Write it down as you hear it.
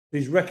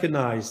He's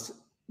recognised,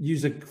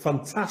 use a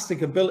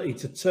fantastic ability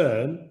to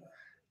turn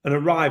and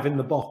arrive in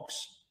the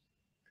box.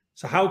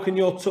 So how can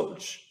your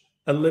touch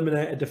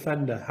eliminate a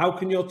defender? How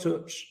can your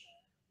touch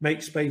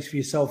make space for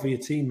yourself or your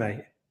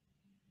teammate?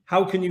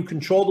 How can you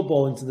control the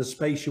ball into the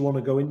space you want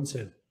to go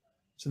into?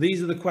 So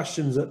these are the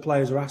questions that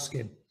players are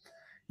asking.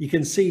 You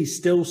can see he's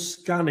still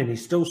scanning,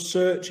 he's still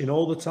searching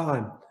all the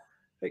time,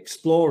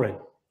 exploring.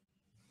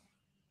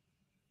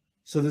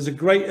 So there's a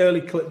great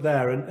early clip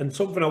there, and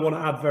something I want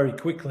to add very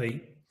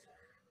quickly.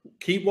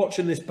 Keep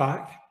watching this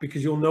back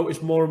because you'll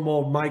notice more and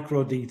more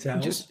micro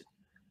details. Just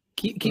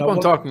keep on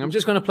talking. I'm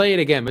just going to play it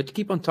again, but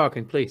keep on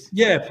talking, please.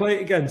 Yeah, play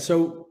it again.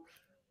 So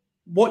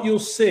what you'll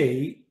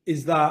see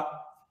is that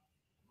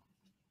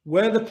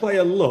where the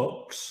player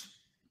looks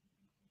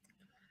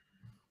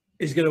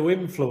is going to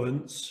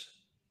influence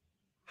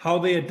how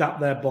they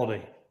adapt their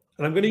body.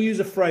 And I'm going to use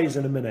a phrase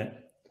in a minute.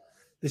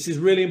 This is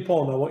really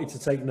important. I want you to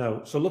take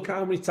note. So look at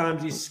how many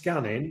times he's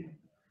scanning.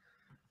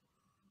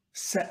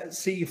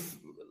 See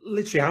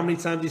literally how many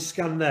times he's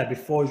scanned there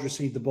before he's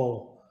received the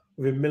ball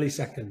within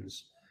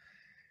milliseconds.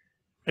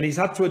 And he's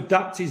had to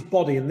adapt his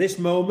body in this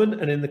moment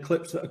and in the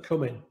clips that are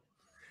coming.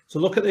 So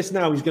look at this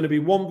now. He's going to be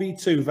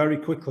 1v2 very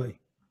quickly.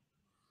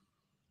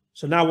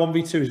 So now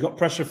 1v2, he's got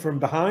pressure from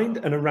behind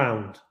and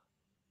around,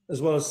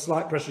 as well as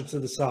slight pressure to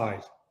the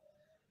side.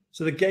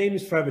 So the game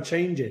is forever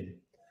changing.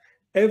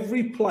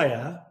 Every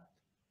player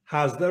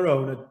has their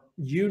own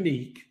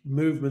unique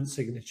movement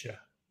signature.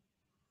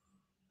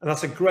 And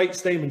that's a great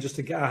statement just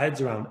to get our heads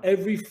around.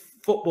 Every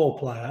football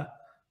player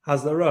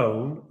has their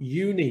own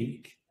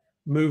unique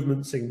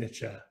movement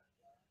signature.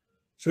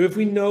 So if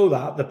we know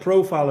that the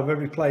profile of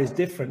every player is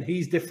different,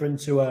 he's different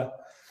to a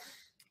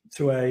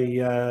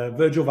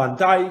Virgil van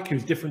Dijk,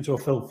 who's different to a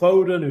Phil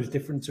Foden, who's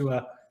different to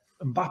a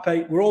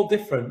Mbappe. We're all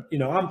different. You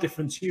know, I'm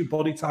different to you,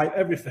 body type,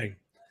 everything.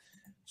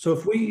 So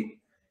if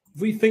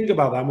we think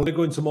about that, and we're going to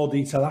go into more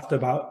detail after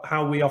about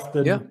how we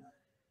often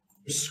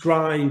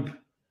prescribe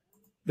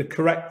the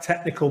correct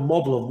technical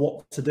model of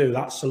what to do,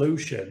 that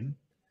solution.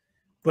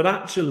 But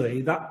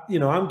actually, that, you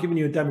know, I'm giving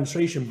you a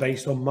demonstration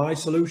based on my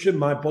solution,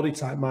 my body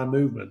type, my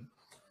movement.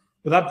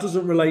 But that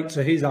doesn't relate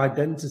to his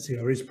identity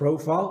or his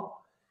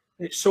profile.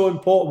 It's so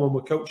important when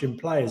we're coaching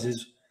players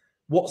is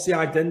what's the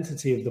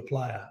identity of the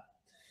player?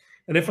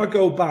 And if I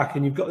go back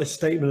and you've got this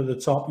statement at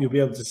the top, you'll be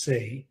able to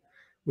see,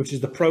 which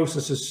is the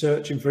process of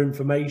searching for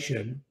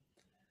information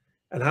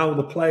and how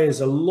the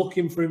players are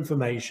looking for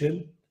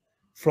information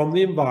from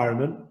the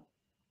environment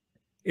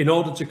in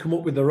order to come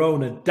up with their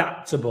own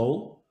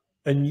adaptable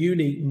and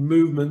unique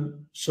movement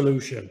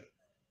solution.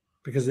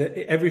 Because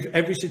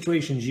every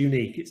situation is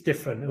unique. It's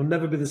different. It'll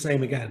never be the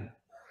same again.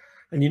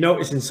 And you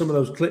notice in some of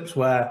those clips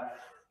where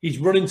he's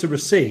running to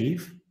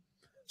receive,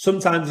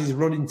 sometimes he's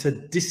running to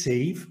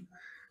deceive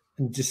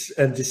and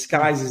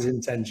disguise his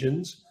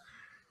intentions.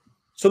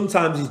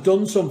 Sometimes he's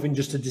done something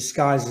just to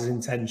disguise his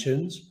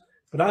intentions.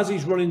 But as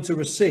he's running to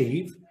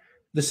receive,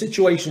 the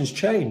situation's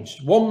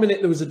changed. 1 minute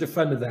there was a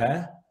defender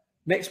there.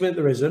 Next minute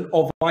there isn't,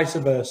 or vice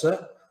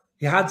versa.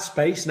 He had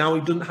space. Now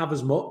he doesn't have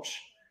as much.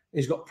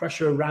 He's got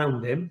pressure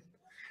around him.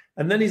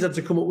 And then he's had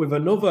to come up with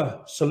another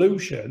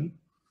solution,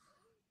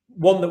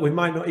 one that we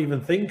might not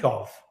even think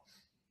of.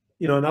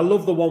 You know, and I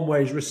love the one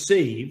where he's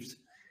received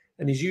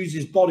and he's used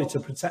his body to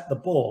protect the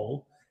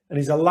ball and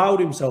he's allowed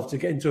himself to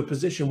get into a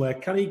position where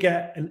can he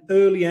get an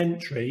early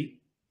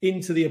entry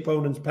into the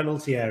opponent's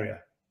penalty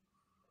area?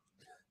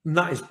 And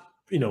that is,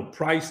 you know,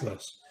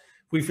 priceless.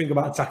 If we think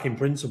about attacking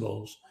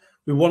principles,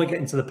 we want to get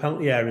into the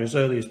penalty area as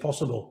early as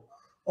possible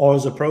or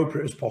as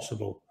appropriate as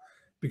possible.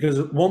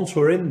 Because once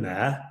we're in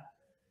there,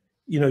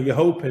 you know, you're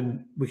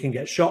hoping we can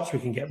get shots, we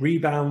can get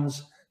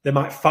rebounds. They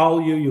might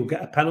foul you, you'll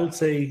get a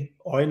penalty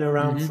or in and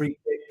around free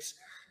kicks.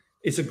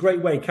 It's a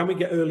great way. Can we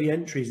get early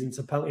entries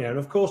into penalty area? And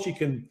of course you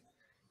can,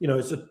 you know,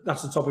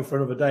 that's a topic for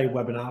another day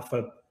webinar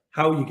for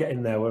how you get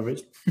in there, whether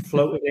it's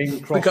floating in,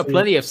 crossing. We've got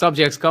plenty of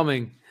subjects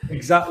coming.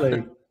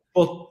 Exactly.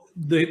 But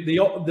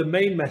the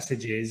main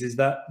message is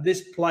that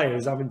this player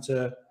is having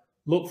to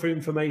look for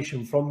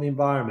information from the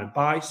environment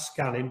by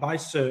scanning, by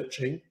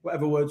searching,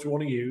 whatever words we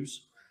want to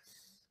use,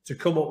 to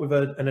come up with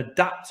an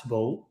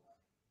adaptable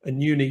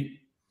and unique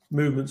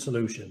movement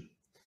solution.